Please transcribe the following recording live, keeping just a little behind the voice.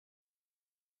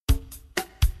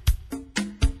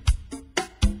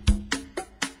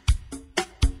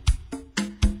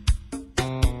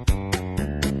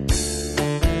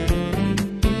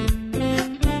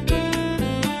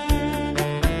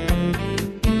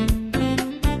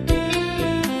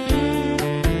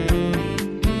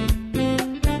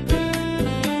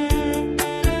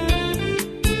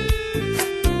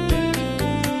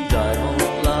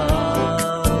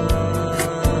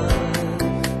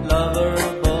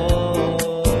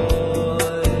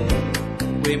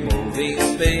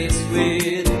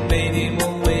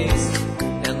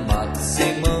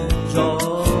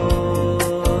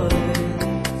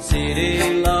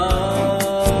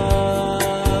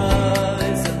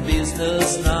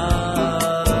sleepless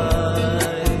nights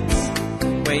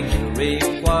when you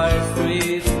require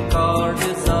free car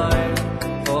desire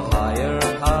for higher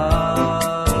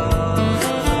highs.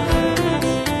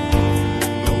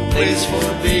 No place for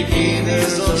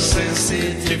beginners or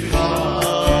sensitive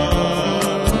hearts.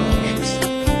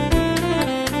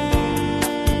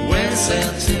 When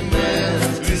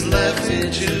sentiment is left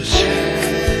into chance,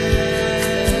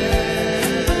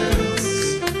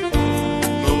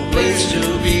 no place to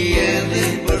be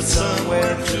ending but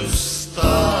somewhere to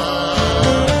start.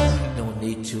 No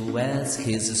need to ask,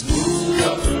 he's a smooth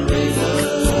Operator,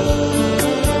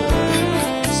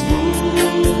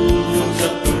 smooth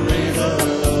operator,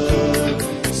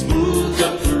 smooth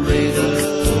operator,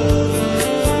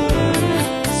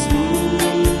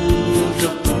 smooth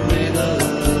operator.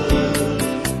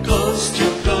 Coast to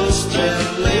coast,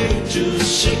 LA to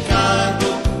Chicago,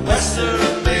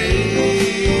 Western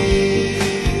Maine,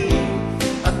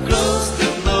 across the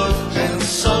north and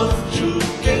south to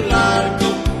Key Largo,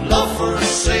 love for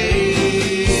sale.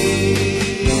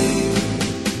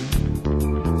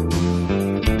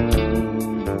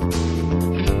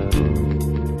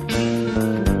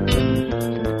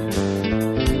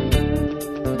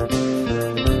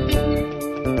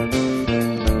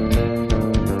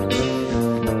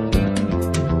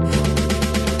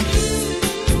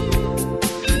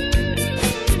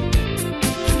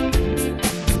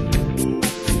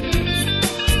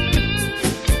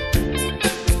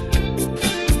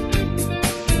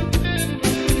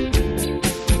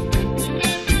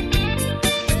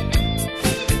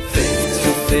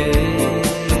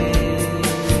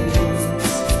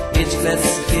 Each class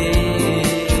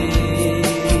case,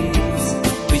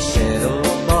 we shadow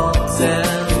box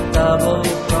and double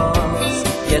cross,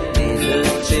 yet neither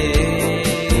chase.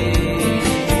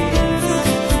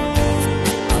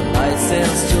 A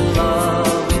license to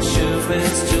love,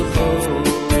 insurance to hold,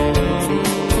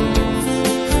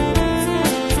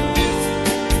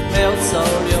 melts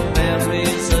all your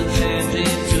memories are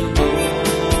changing to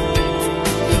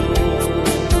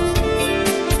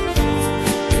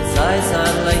eyes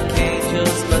are like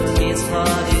angels, but his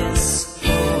heart is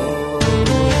cold.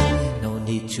 No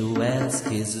need to ask,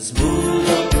 he's a smooth